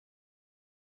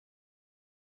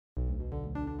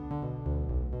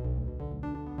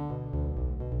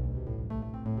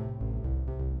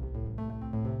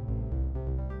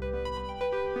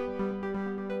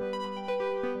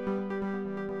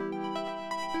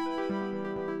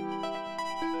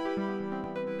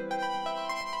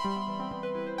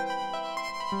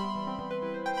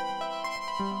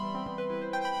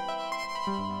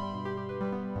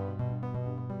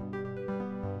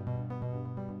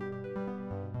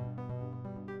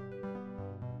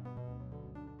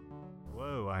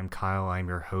Kyle. I'm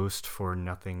your host for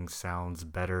Nothing Sounds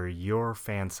Better, your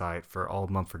fan site for all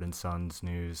Mumford & Sons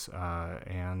news,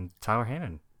 and Tyler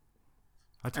Hannon.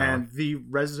 Hi, Tyler. And the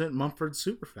resident Mumford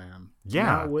superfan. Yeah.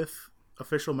 Now with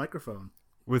official microphone.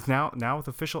 With now with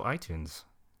official iTunes.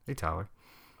 Hey, Tyler.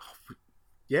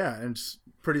 Yeah, and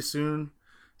pretty soon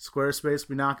Squarespace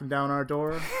will be knocking down our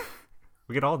door.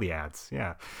 We get all the ads.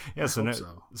 Yeah. So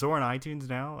we're on iTunes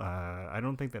now. I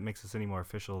don't think that makes us any more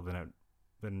official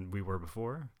than we were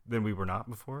before, than we were not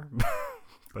before.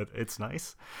 But it's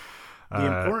nice. The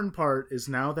important part is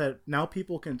now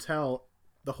people can tell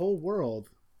the whole world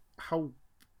how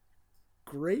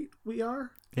great we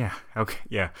are. Yeah. Okay.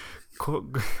 Yeah.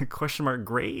 Question mark.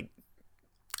 Great.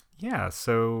 Yeah.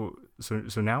 So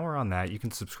now we're on that. You can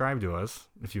subscribe to us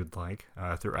if you would like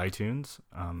through iTunes.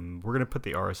 We're gonna put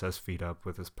the RSS feed up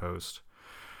with this post.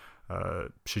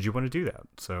 Should you want to do that?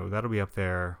 So that'll be up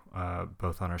there,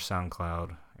 both on our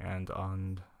SoundCloud and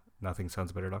on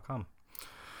nothingsoundsbetter.com.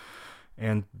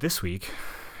 And this week,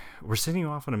 we're sending you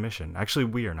off on a mission. Actually,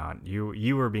 we are not.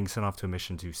 You are being sent off to a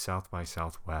mission to South by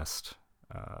Southwest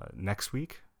next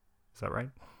week. Is that right?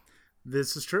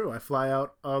 This is true. I fly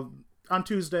out on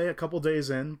Tuesday, a couple days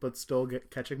in, but still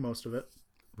catching most of it.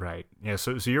 Right. Yeah.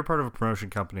 So you're part of a promotion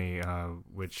company,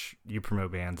 which you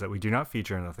promote bands that we do not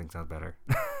feature in Nothing Sounds Better.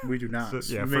 We do not.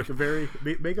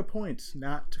 Make a point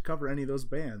not to cover any of those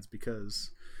bands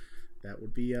because that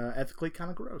would be ethically kind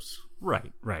of gross.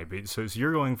 Right. But, so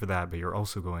you're going for that, but you're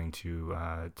also going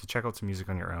to check out some music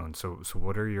on your own. So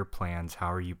what are your plans?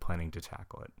 How are you planning to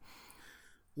tackle it?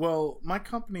 Well, my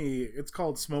company, it's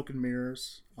called Smoke and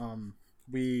Mirrors.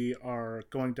 We are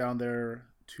going down there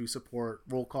to support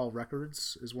Roll Call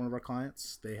Records is one of our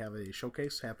clients. They have a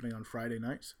showcase happening on Friday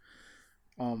night.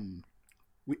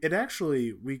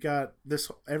 We got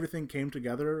this, everything came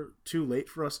together too late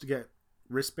for us to get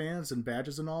wristbands and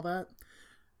badges and all that.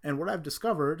 And what I've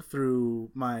discovered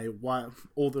through my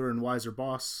older and wiser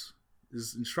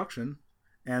boss's instruction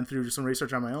and through some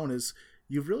research on my own is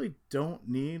you really don't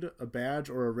need a badge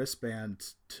or a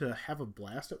wristband to have a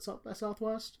blast at South by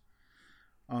Southwest.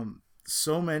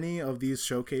 So many of these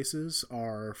showcases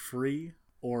are free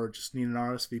or just need an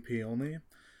RSVP only.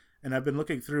 And I've been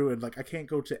looking through and I can't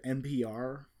go to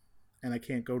NPR and I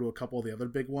can't go to a couple of the other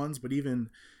big ones, but even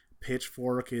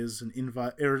Pitchfork is an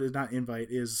invite, or not invite,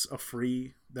 is a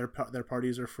free. Their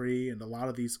parties are free, and a lot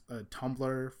of these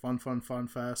Tumblr Fun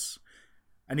Fests.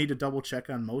 I need to double check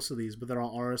on most of these, but they're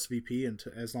all RSVP and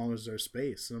as long as there's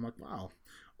space. And I'm like, wow,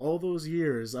 all those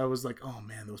years I was like, oh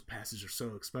man, those passes are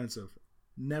so expensive.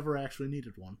 Never actually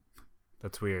needed one.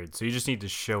 That's weird. So you just need to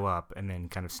show up and then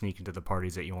kind of sneak into the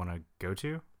parties that you want to go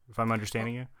to, if I'm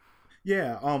understanding you.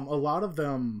 Yeah. A lot of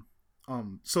them.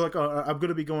 I'm going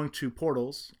to be going to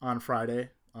Portals on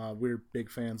Friday. We're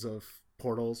big fans of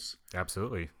Portals.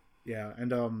 Absolutely. Yeah.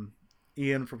 And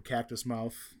Ian from Cactus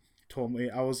Mouth told me,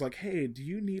 I was like, hey, do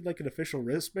you need an official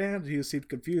wristband? He seemed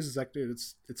confused. He's like, dude,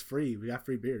 it's free. We got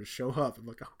free beer. Just show up. I'm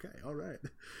like, okay, all right.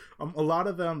 A lot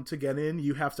of them, to get in,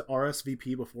 you have to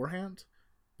RSVP beforehand,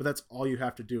 but that's all you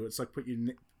have to do. It's like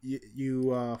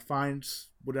you find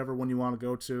whatever one you want to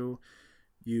go to.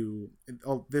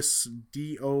 This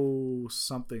DO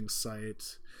something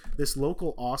site, this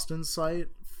local Austin site,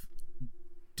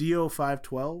 DO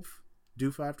 512,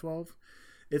 Do 512.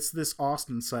 It's this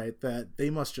Austin site that they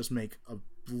must just make a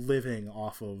living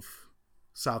off of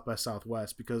South by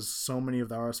Southwest because so many of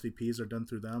the RSVPs are done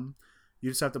through them. You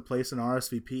just have to place an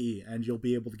RSVP and you'll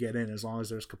be able to get in as long as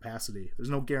there's capacity. There's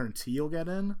no guarantee you'll get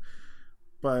in,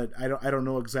 but I don't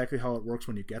know exactly how it works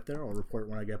when you get there. I'll report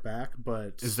when I get back.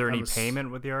 But is there any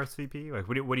payment with the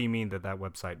RSVP? What do you mean that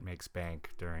website makes bank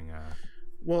during?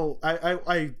 Well,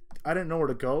 I didn't know where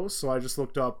to go, so I just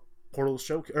looked up Portal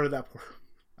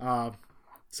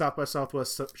South by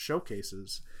Southwest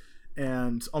showcases,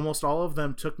 and almost all of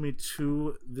them took me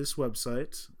to this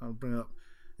website. I'll bring it up.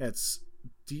 It's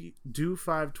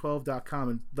do512.com,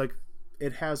 and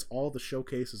it has all the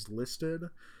showcases listed,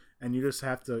 and you just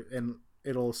have to, and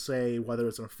it'll say whether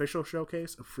it's an official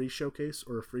showcase, a free showcase,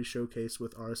 or a free showcase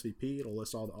with RSVP. It'll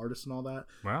list all the artists and all that.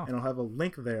 Wow. And it'll have a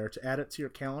link there to add it to your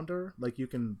calendar. You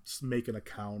can make an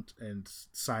account and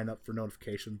sign up for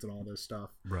notifications and all this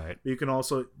stuff. Right. But you can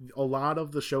also, a lot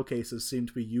of the showcases seem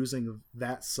to be using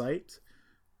that site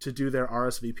to do their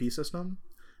RSVP system.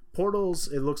 Portals,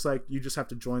 it looks like you just have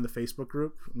to join the Facebook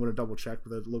group. I'm going to double check,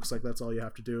 but it looks like that's all you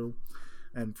have to do.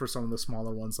 And for some of the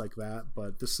smaller ones like that,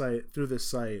 but through this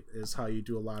site is how you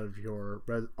do a lot of your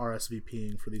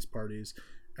RSVPing for these parties.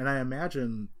 And I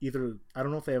imagine I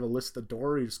don't know if they have a list at the door,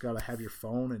 or you just got to have your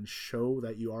phone and show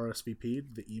that you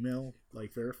RSVP'd, the email,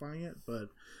 verifying it.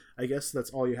 But I guess that's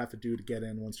all you have to do to get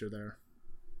in once you're there.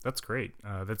 That's great.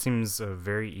 That seems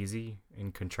very easy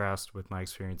in contrast with my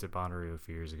experience at Bonnaroo a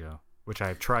few years ago, which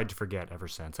I've tried to forget ever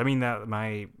since. I mean that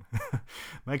my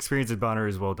my experience at Bonnaroo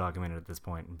is well documented at this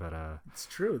point, but It's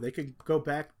true. They could go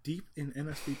back deep in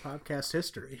NSB podcast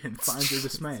history and find your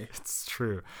dismay. it's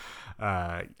true.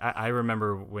 I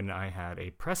remember when I had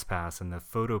a press pass, and the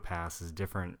photo pass is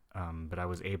different, but I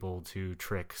was able to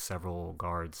trick several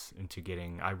guards into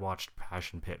getting. I watched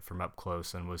Passion Pit from up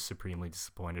close and was supremely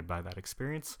disappointed by that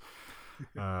experience.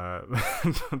 But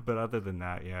other than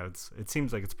that, yeah, it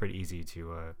seems like it's pretty easy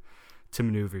to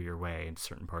maneuver your way into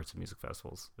certain parts of music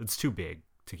festivals. It's too big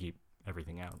to keep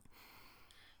everything out.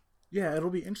 Yeah, it'll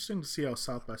be interesting to see how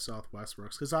South by Southwest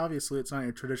works, because obviously it's not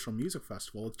a traditional music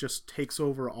festival. It just takes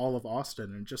over all of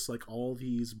Austin, and just like all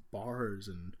these bars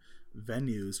and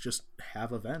venues just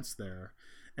have events there.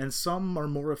 And some are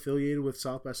more affiliated with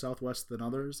South by Southwest than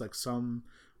others. Like some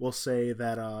will say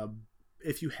that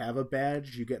if you have a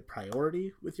badge, you get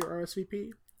priority with your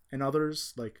RSVP, and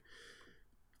others, like,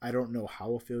 I don't know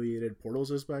how affiliated Portals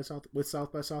is with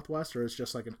South by Southwest, or it's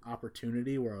just like an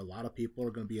opportunity where a lot of people are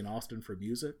going to be in Austin for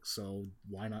music, so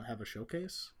why not have a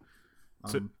showcase?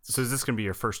 So is this going to be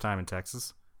your first time in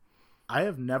Texas? I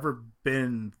have never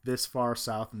been this far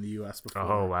south in the U.S. before.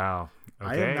 Oh wow!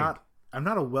 Okay. I'm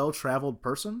not a well-traveled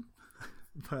person,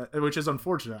 which is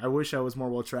unfortunate. I wish I was more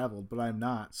well-traveled, but I'm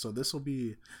not. So this will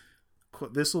be.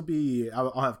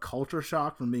 I'll have culture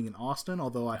shock from being in Austin.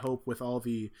 Although I hope with all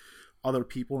the other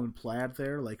people in plaid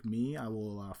there, like me, I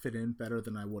will fit in better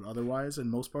than I would otherwise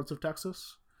in most parts of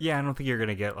Texas. Yeah, I don't think you're going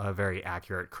to get a very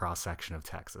accurate cross-section of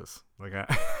Texas. Like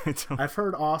I've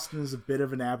heard Austin is a bit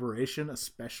of an aberration,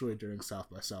 especially during South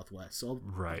by Southwest. So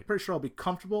right. I'm pretty sure I'll be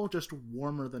comfortable, just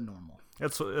warmer than normal.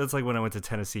 It's like when I went to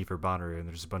Tennessee for Bonnaroo, and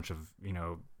there's a bunch of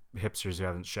hipsters who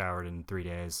haven't showered in 3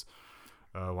 days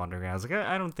wandering around. I was like,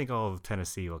 I don't think all of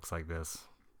Tennessee looks like this.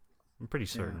 I'm pretty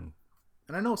certain. Yeah.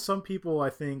 And I know some people, I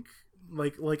think,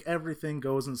 like everything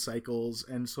goes in cycles,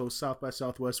 and so South by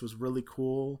Southwest was really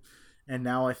cool. And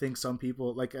now I think some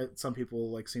people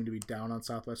seem to be down on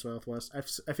South by Southwest.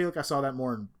 I feel like I saw that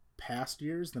more in past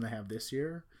years than I have this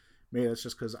year. Maybe that's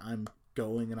just because I'm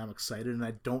going and I'm excited and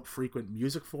I don't frequent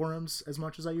music forums as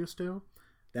much as I used to.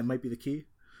 That might be the key.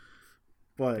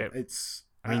 But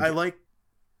I like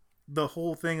the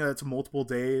whole thing that it's multiple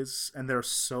days and there are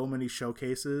so many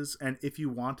showcases. And if you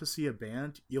want to see a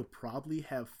band, you'll probably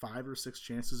have 5 or 6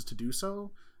 chances to do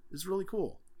so. It's really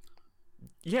cool.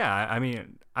 Yeah, I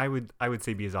mean, I would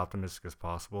say be as optimistic as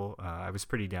possible. I was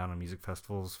pretty down on music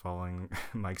festivals following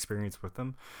my experience with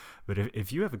them, but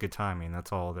if you have a good time, I mean,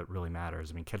 that's all that really matters.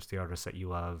 I mean, catch the artists that you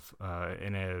love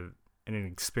in an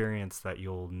experience that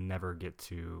you'll never get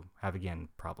to have again,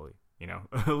 probably.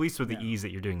 At least with the ease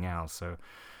that you're doing now. So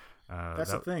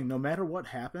that's the thing. No matter what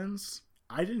happens,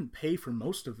 I didn't pay for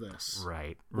most of this,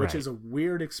 right? Which is a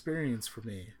weird experience for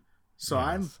me. So yes.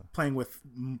 I'm playing with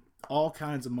all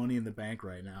kinds of money in the bank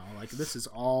right now. Like, this is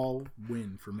all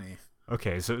win for me.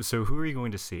 Okay, so who are you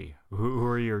going to see? Who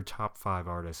are your top 5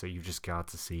 artists that you just got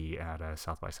to see at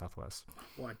South by Southwest?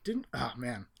 Well, I didn't. Oh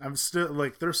man, I'm still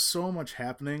there's so much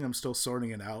happening. I'm still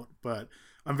sorting it out, but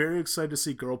I'm very excited to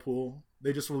see Girlpool.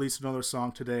 They just released another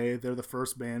song today. They're the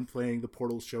first band playing the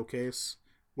Portals showcase,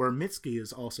 where Mitski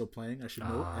is also playing. I should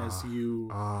note, as you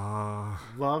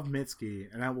love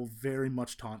Mitski, and I will very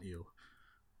much taunt you.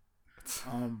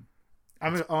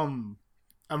 I'm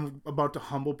about to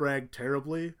humble brag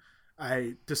terribly.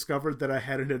 I discovered that I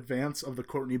had an advance of the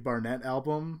Courtney Barnett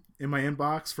album in my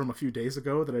inbox from a few days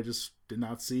ago that I just did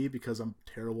not see because I'm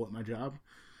terrible at my job,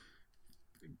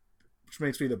 which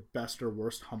makes me the best or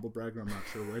worst humble bragger. I'm not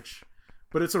sure which,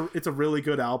 but it's a really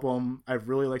good album. I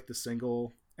really like the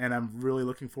single, and I'm really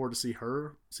looking forward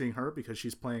to seeing her because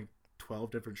she's playing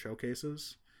 12 different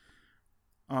showcases.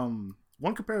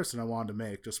 One comparison I wanted to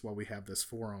make just while we have this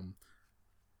forum.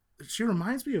 She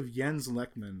reminds me of Jens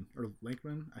Lekman, or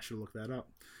Linkman. I should look that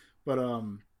up. But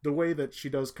the way that she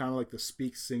does kind of like the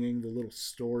speak singing, the little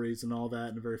stories and all that,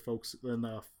 in a very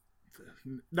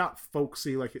not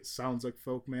folksy like it sounds like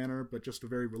folk manner, but just a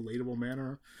very relatable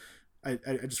manner. I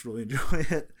just really enjoy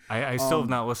it. I still have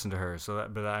not listened to her,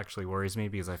 but that actually worries me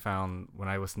because I found when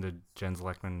I listened to Jens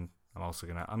Lekman,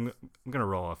 I'm gonna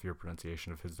roll off your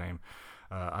pronunciation of his name.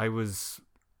 I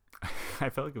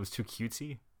felt like it was too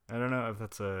cutesy. I don't know if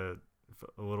that's a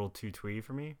little too twee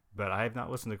for me, but I have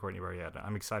not listened to Courtney Barr yet.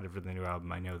 I'm excited for the new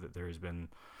album. I know that there has been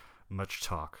much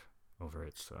talk over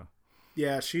it. So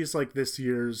yeah, she's like this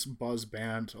year's buzz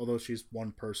band, although she's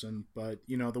one person. But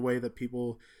the way that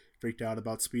people freaked out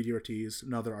about Speedy Ortiz,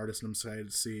 another artist I'm excited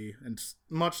to see, and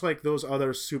much like those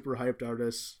other super hyped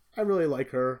artists, I really like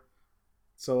her.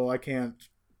 So I can't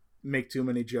make too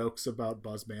many jokes about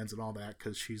buzz bands and all that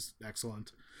because she's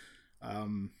excellent.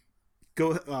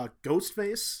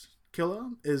 Ghostface Killer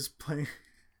is playing.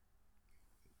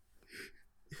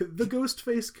 The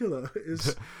Ghostface Killer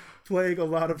is playing a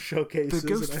lot of showcases. The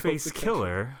Ghostface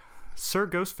Killer, Sir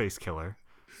Ghostface Killer.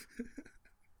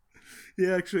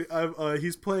 Yeah, actually,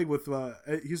 he's playing with.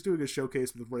 He's doing a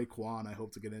showcase with Raekwon. I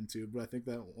hope to get into, but I think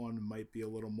that one might be a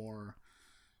little more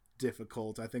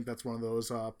difficult. I think that's one of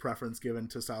those preference given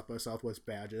to South by Southwest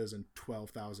badges, and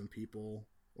 12,000 people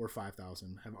or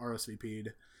 5,000 have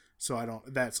RSVP'd. So I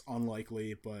don't. That's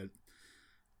unlikely, but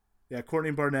yeah,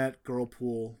 Courtney Barnett,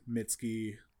 Girlpool,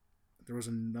 Mitski. There was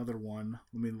another one.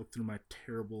 Let me look through my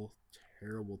terrible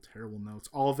notes.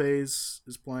 Alves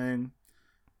is playing.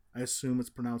 I assume it's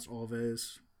pronounced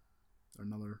Alves.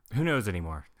 Another. Who knows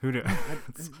anymore?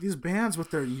 These bands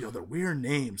with their their weird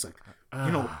names, like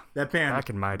that band back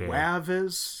in my day,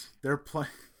 Waves. They're playing.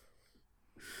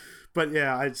 But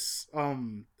yeah, it's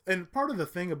and part of the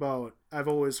thing about I've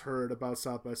always heard about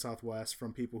South by Southwest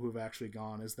from people who've actually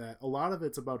gone is that a lot of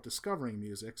it's about discovering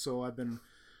music. So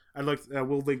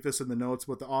we'll link this in the notes,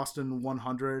 but the Austin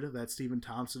 100 that Stephen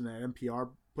Thompson at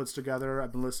NPR puts together,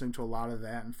 I've been listening to a lot of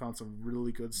that and found some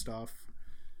really good stuff.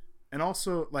 And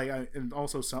also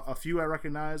a few I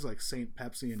recognize, like Saint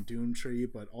Pepsi and Dune Tree,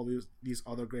 but all these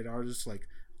other great artists like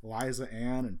Liza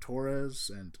Ann and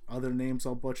Torres and other names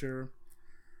I'll butcher.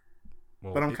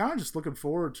 Well, but I'm kind of just looking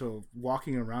forward to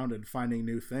walking around and finding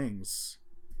new things.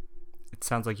 It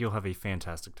sounds like you'll have a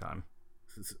fantastic time.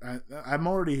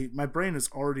 My brain is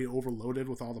already overloaded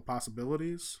with all the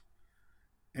possibilities,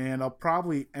 and I'll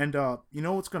probably end up. You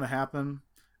know what's going to happen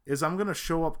is I'm going to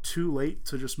show up too late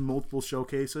to just multiple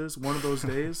showcases. One of those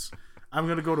days, I'm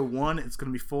going to go to one. It's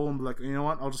going to be full, and be like, you know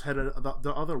what? I'll just head to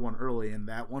the other one early, and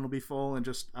that one will be full, and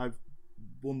I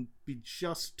will be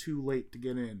just too late to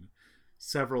get in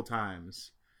several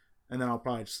times, and then I'll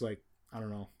probably just I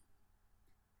don't know.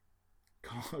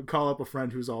 Call up a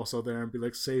friend who's also there and be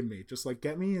like, save me. Just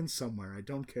get me in somewhere. I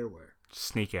don't care where.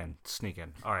 Sneak in.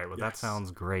 All right. Well, yes. That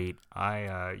sounds great.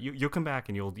 You'll come back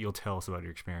and you'll tell us about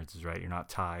your experiences, right? You're not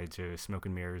tied to smoke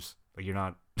and mirrors. Like you're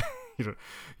not,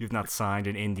 you've not signed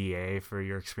an NDA for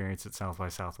your experience at South by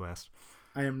Southwest.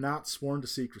 I am not sworn to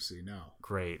secrecy. No.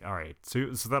 Great. All right.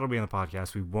 So that'll be on the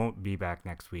podcast. We won't be back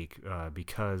next week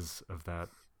because of that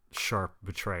sharp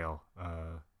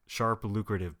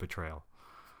lucrative betrayal.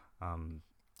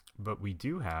 But we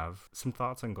do have some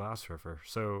thoughts on Glass River.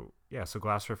 So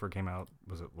Glass River came out,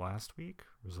 was it last week?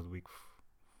 Or was it the week?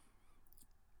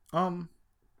 I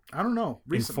don't know.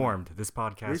 Recently. Informed. This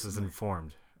podcast is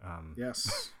informed.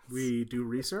 Yes, we do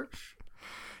research.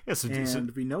 Yes,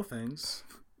 we know things.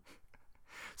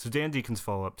 So Dan Deacon's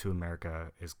follow-up to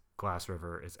America is Glass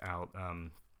River is out.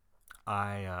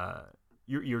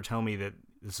 You're telling me that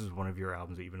this is one of your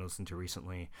albums that you've been listening to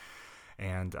recently,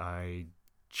 and I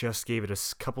just gave it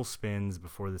a couple spins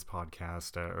before this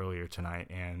podcast earlier tonight,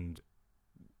 and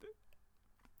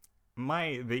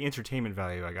the entertainment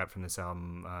value I got from this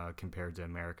album compared to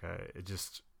America,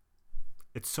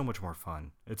 it's so much more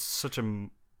fun. It's such a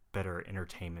better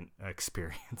entertainment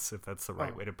experience, if that's the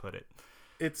right way to put it.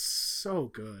 It's so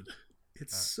good.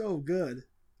 It's so good.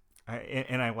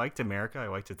 I liked America. I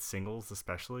liked its singles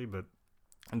especially, but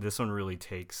this one really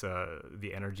takes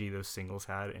the energy those singles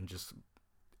had and just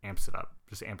amps it up,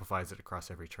 just amplifies it across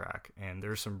every track. And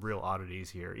there's some real oddities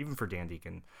here, even for Dan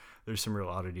Deacon. There's some real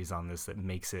oddities on this that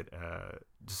makes it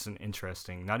just an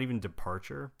interesting, not even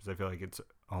departure, because I feel like it's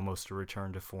almost a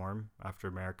return to form after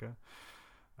America.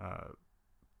 But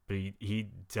he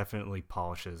definitely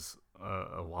polishes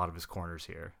a lot of his corners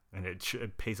here, and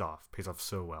it pays off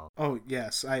so well. Oh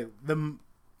yes,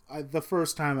 the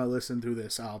first time I listened to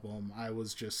this album, I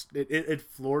was just it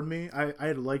floored me. I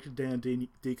had liked Dan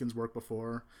Deacon's work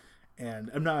before,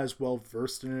 and I'm not as well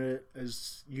versed in it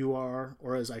as you are,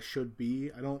 or as I should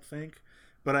be, I don't think.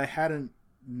 But I hadn't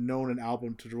known an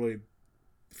album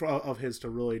of his to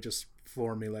really just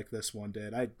floor me like this one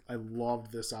did. I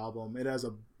loved this album. It has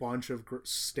a bunch of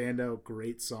standout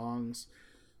great songs,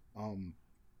 and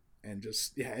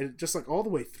just all the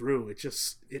way through.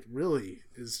 It really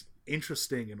is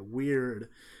interesting and weird.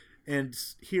 And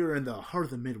here in the heart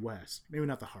of the Midwest, maybe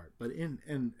not the heart, but in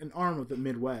an arm of the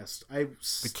Midwest,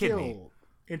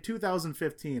 in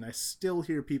 2015, I still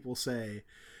hear people say,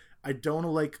 I don't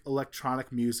like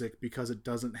electronic music because it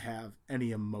doesn't have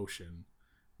any emotion,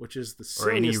 which is the silliest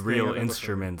or any thing real I've ever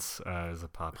instruments is a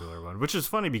popular one, which is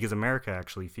funny because America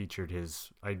actually featured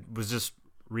I was just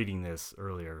reading this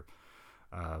earlier,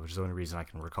 which is the only reason I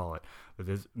can recall it. But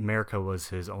America was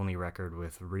his only record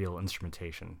with real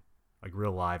instrumentation, like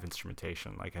real live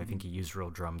instrumentation. Like I think he used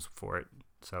real drums for it.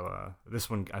 So this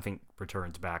one I think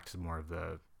returns back to more of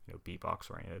the beatbox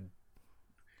oriented.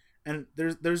 And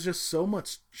there's just so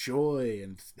much joy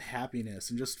and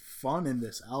happiness and just fun in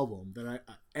this album that I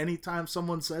anytime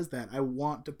someone says that, I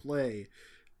want to play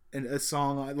a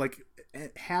song. Like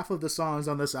half of the songs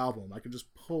on this album, I could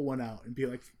just pull one out and be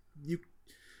like,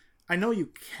 I know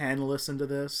you can listen to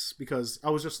this, because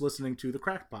I was just listening to the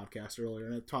Cracked podcast earlier,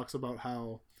 and it talks about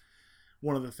how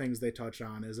one of the things they touch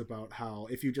on is about how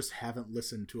if you just haven't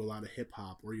listened to a lot of hip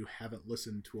hop, or you haven't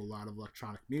listened to a lot of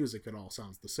electronic music, it all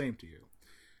sounds the same to you.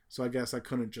 So I guess I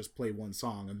couldn't just play one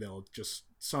song and they'll just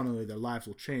suddenly their lives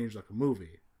will change like a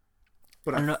movie.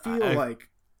 But I feel like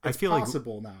it's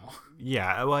possible now.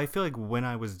 Yeah, well, I feel like When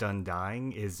I Was Done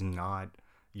Dying is not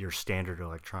your standard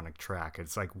electronic track.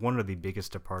 It's like one of the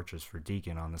biggest departures for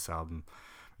Deacon on this album.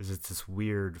 Is it's this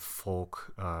weird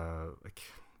folk, like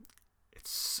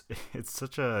it's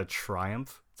such a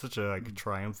triumph, such a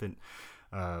triumphant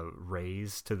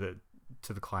raise to the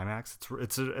climax.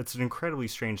 It's an incredibly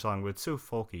strange song, but it's so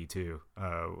folky too,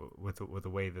 with the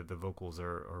way that the vocals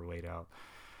are laid out.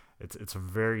 It's a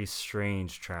very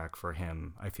strange track for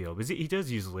him, I feel, because he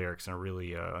does use lyrics in a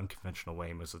really unconventional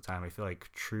way most of the time. I feel like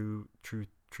True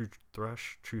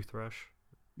Thrush, from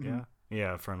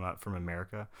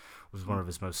America was one of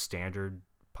his most standard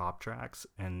pop tracks,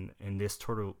 and this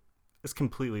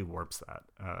completely warps that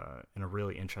in a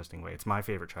really interesting way. It's my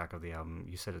favorite track of the album.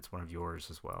 You said it's one of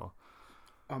yours as well.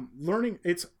 I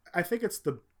think it's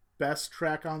the best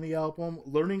track on the album.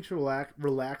 Learning to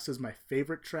Relax is my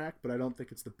favorite track, but I don't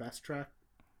think it's the best track,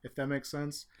 if that makes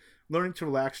sense. Learning to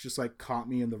Relax just like caught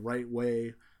me in the right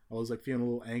way. I was like feeling a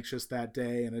little anxious that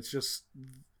day, and it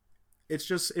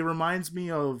reminds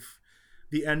me of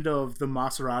the end of the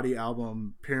Maserati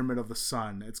album, Pyramid of the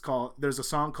Sun. There's a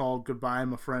song called Goodbye,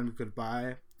 My Friend,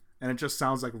 Goodbye, and it just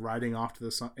sounds like riding off to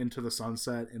into the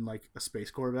sunset in like a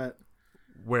space Corvette.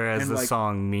 Whereas the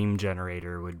song Meme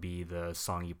Generator would be the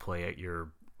song you play at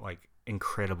your like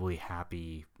incredibly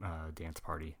happy dance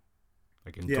party,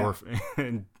 like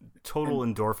endorphin, total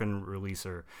endorphin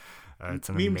releaser. It's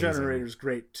an Meme Generator is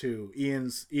great too.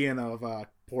 Ian of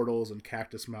Portals and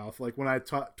Cactus Mouth. Like when I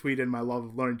tweeted my love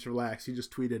of Learning to Relax, he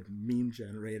just tweeted Meme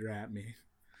Generator at me,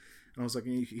 and I was like,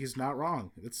 he's not wrong.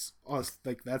 It's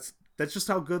like that's just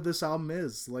how good this album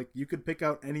is. Like you could pick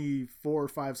out any 4 or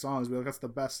 5 songs, be like, that's the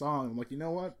best song. I'm like, you know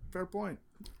what? Fair point.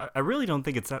 I really don't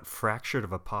think it's that fractured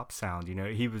of a pop sound.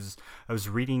 I was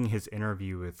reading his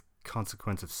interview with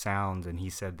Consequence of Sound, and he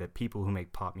said that people who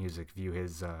make pop music view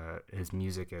his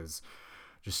music as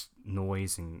just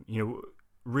noise and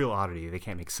real oddity. They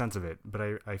can't make sense of it. But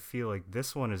I feel like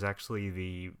this one is actually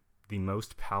the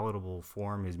most palatable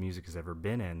form his music has ever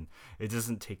been in. It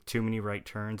doesn't take too many right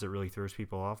turns that really throws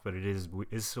people off, but it is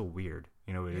still weird.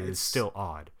 It is still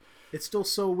odd. It's still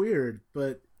so weird,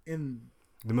 but in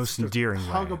the most endearing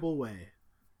huggable way.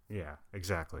 Yeah,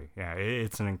 exactly. Yeah,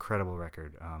 it's an incredible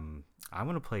record. I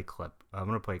want to play a clip. I'm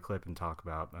going to play a clip and talk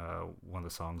about one of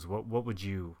the songs. What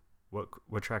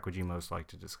track would you most like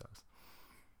to discuss?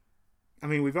 I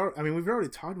mean, we've already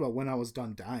talked about When I Was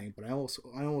Done Dying, but I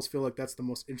almost feel like that's the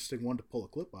most interesting one to pull a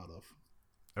clip out of.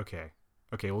 Okay,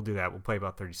 we'll do that. We'll play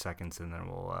about 30 seconds, and then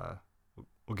we'll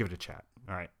give it a chat.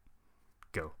 All right,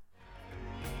 go.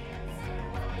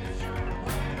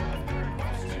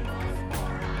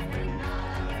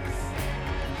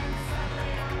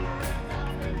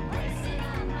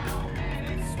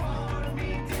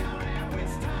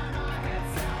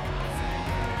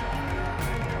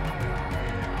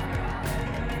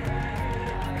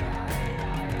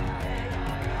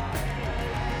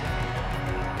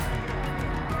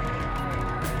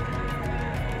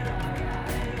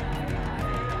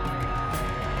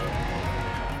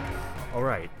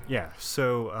 Yeah,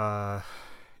 so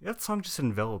that song just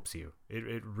envelops you.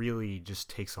 It really just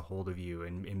takes a hold of you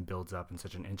and builds up in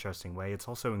such an interesting way. It's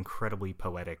also incredibly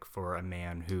poetic for a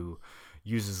man who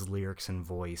uses lyrics and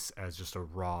voice as just a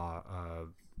raw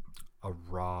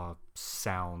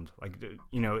sound. Like,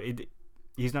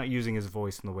 he's not using his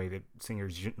voice in the way that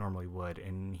singers normally would.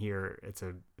 And here it's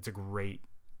a great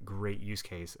use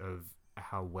case of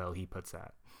how well he puts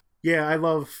that. Yeah,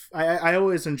 I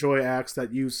always enjoy acts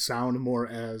that use sound more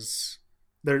as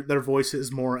their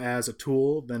voices more as a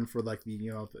tool than for like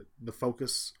the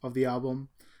focus of the album,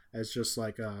 as just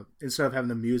like instead of having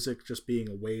the music just being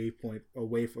a way for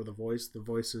the voice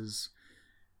is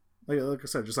like I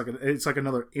said, just like it's like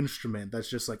another instrument that's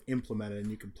just like implemented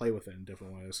and you can play with it in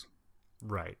different ways.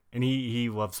 Right, and he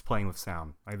loves playing with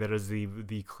sound. Like that is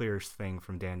the clearest thing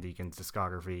from Dan Deacon's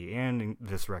discography and in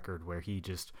this record, where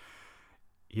he's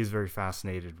very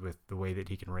fascinated with the way that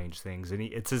he can arrange things, and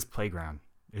it's his playground.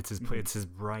 It's his it's his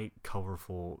bright,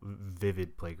 colorful,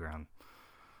 vivid playground.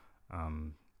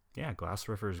 Yeah, Glass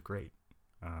River is great.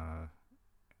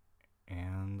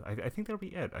 And I think that'll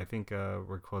be it. I think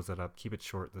we'll close that up. Keep it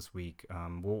short this week.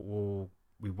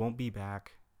 We won't be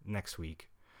back next week,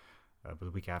 but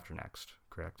the week after next.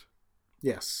 Correct?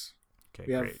 Yes. Okay,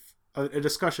 we great. have a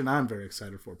discussion I'm very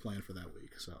excited for planned for that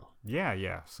week. So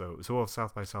Yeah. So we'll have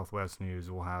South by Southwest news.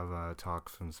 We'll have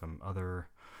talks from some other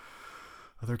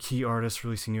key artists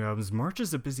releasing new albums. March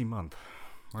is a busy month.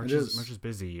 March is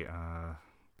busy,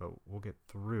 but we'll get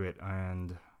through it.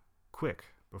 And quick,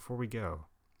 before we go,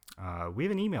 we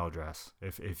have an email address.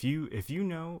 If you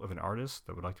know of an artist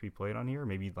that would like to be played on here,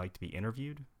 maybe you'd like to be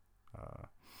interviewed,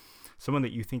 someone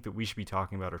that you think that we should be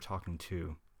talking about or talking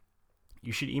to,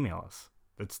 you should email us.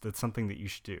 That's something that you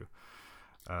should do.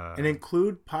 And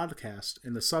include podcast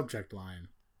in the subject line.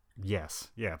 Yes.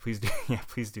 Yeah, please do. Yeah,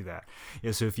 please do that.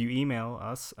 Yeah, so if you email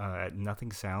us at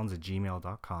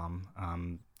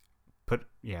nothingsounds@gmail.com, put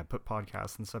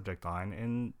podcast in the subject line,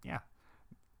 and yeah,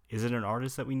 is it an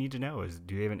artist that we need to know?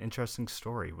 Do they have an interesting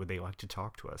story? Would they like to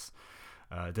talk to us?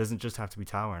 It doesn't just have to be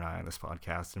Tyler and I on this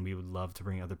podcast, and we would love to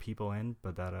bring other people in,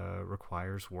 but that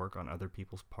requires work on other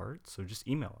people's parts. So just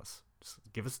email us. Just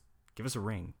give us a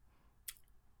ring,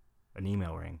 an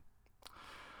email ring.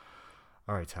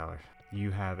 All right, Tyler.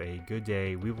 You have a good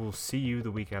day. We will see you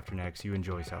the week after next. You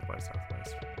enjoy South by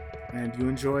Southwest. And you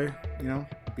enjoy,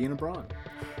 being abroad.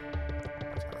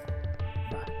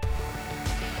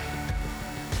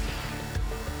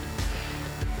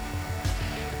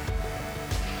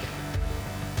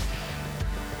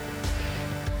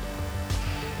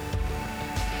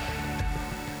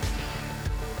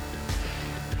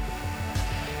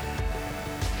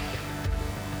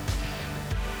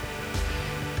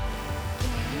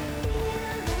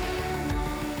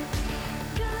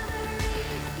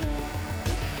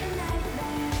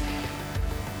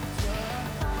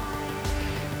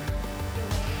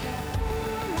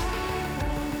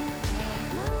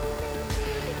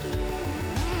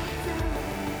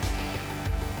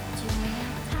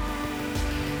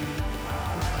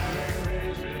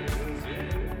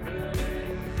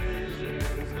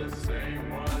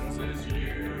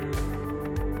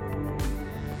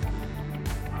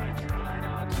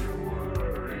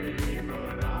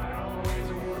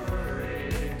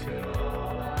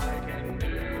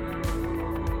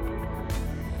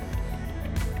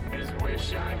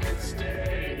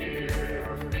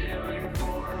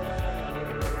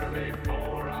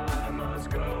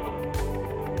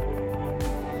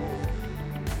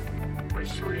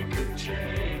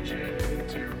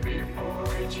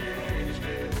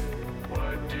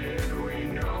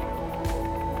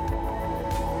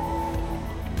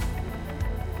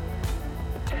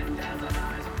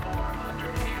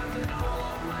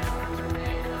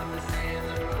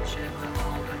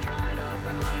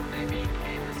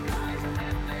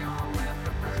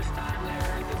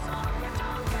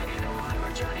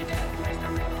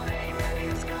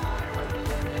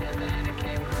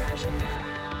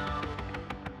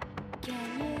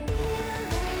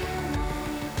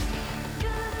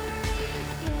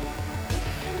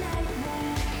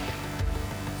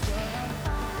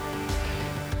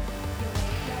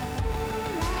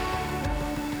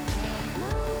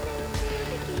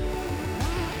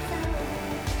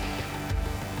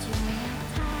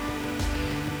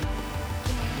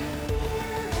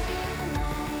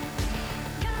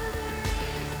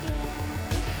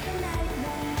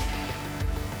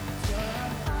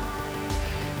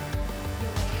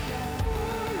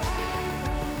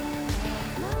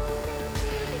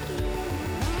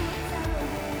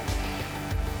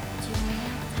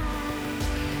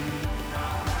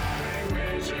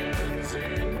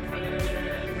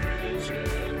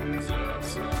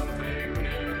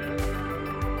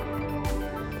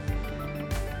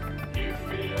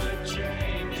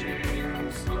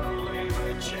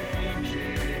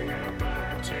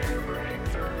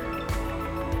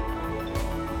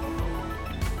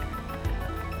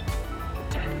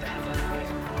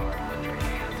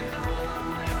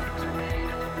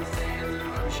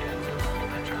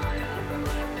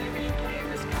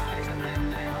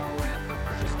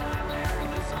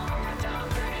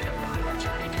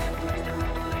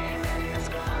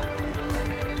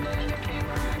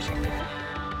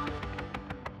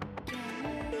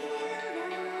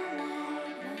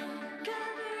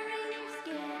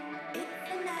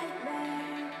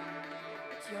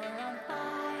 You're on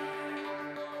fire.